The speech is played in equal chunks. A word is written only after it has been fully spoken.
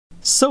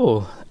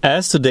So,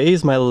 as today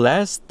is my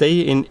last day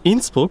in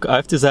Innsbruck,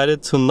 I've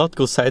decided to not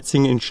go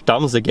sightseeing in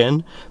Stams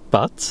again,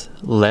 but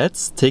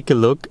let's take a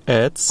look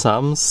at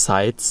some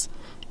sights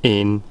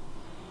in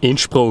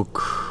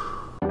Innsbruck.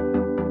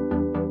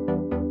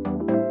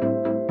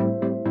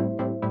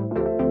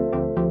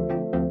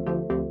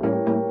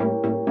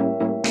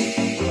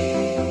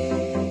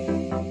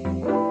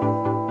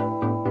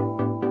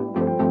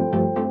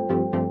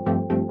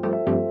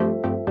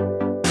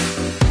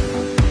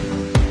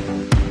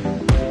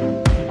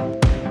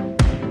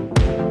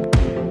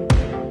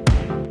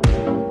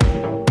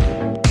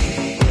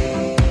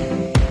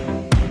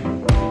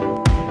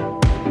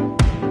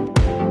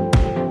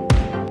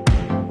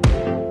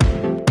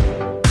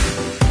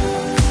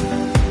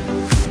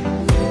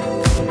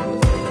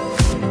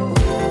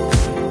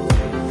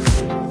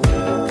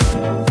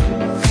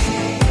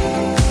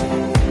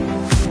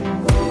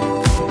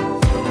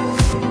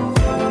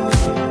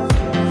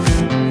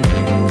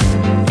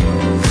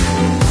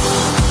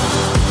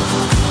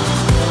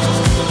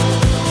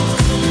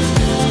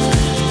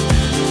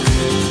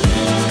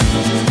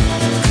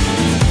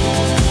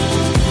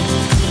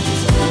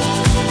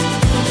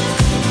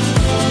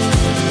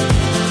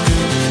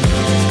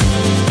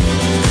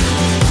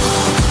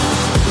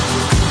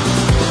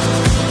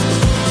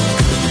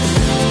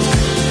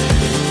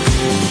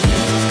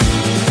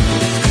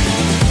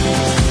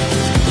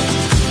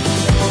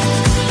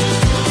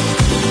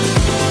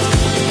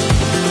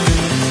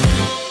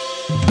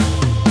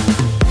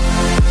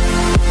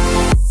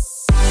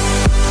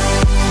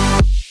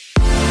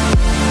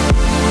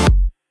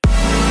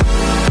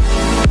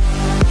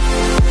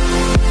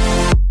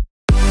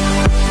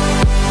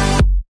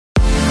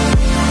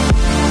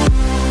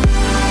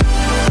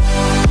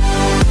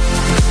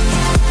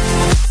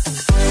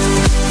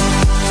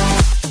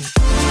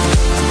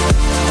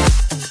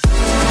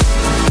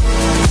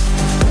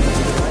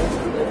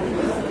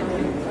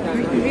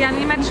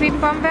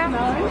 Schwedenbombe?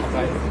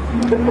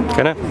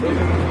 Gerne.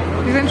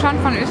 Sie sind schon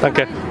von Österreich?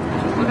 Danke.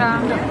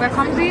 Oder wer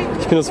kommen Sie?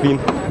 Ich bin aus Wien.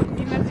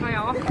 Wien war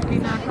ja auch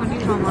Wiener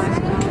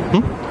Konditormeister.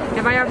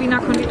 Der war ja Wiener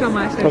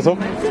Konditormeister. Ach so.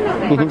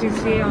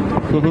 Patissier und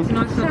hat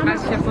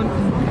 1930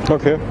 erfunden.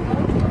 Okay.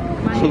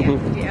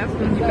 Waren die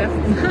ersten und die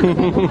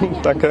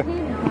besten. Danke.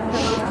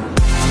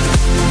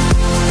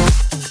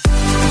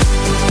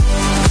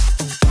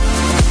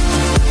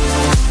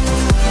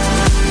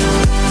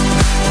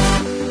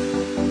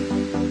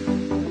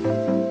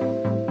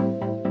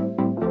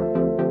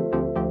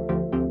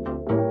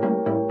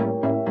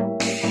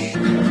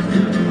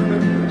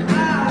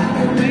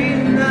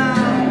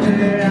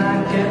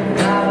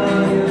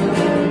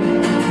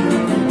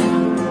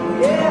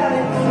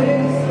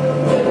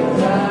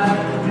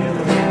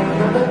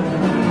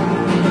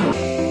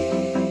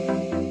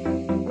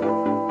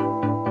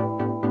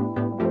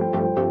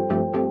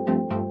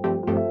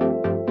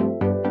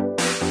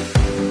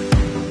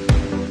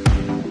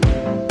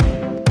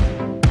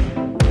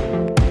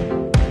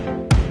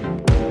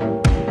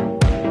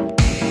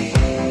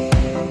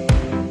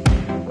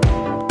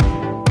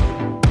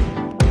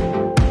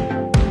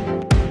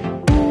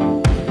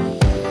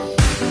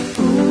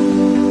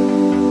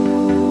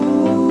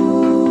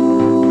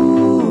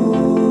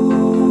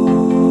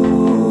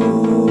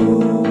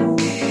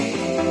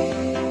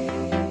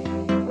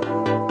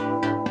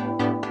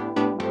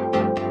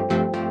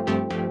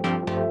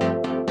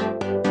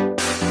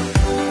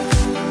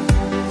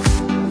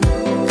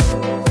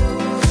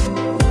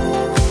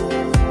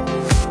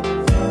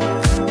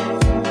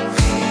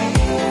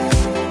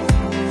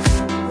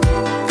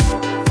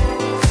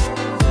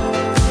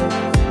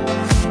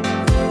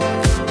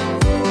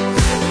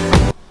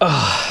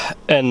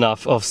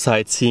 Enough of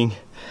sightseeing.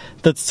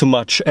 That's too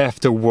much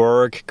after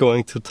work,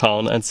 going to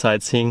town and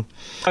sightseeing.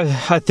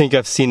 I think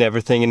I've seen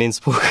everything in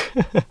Innsbruck.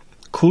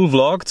 Cool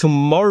vlog.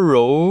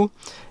 Tomorrow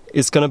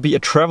is gonna be a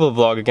travel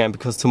vlog again,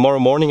 because tomorrow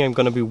morning I'm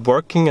gonna be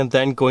working and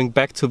then going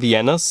back to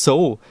Vienna.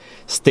 So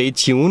stay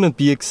tuned and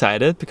be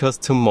excited, because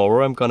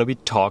tomorrow I'm gonna be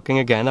talking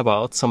again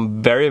about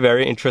some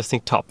very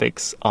interesting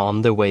topics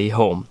on the way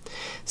home.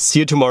 See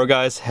you tomorrow,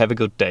 guys. Have a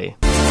good day.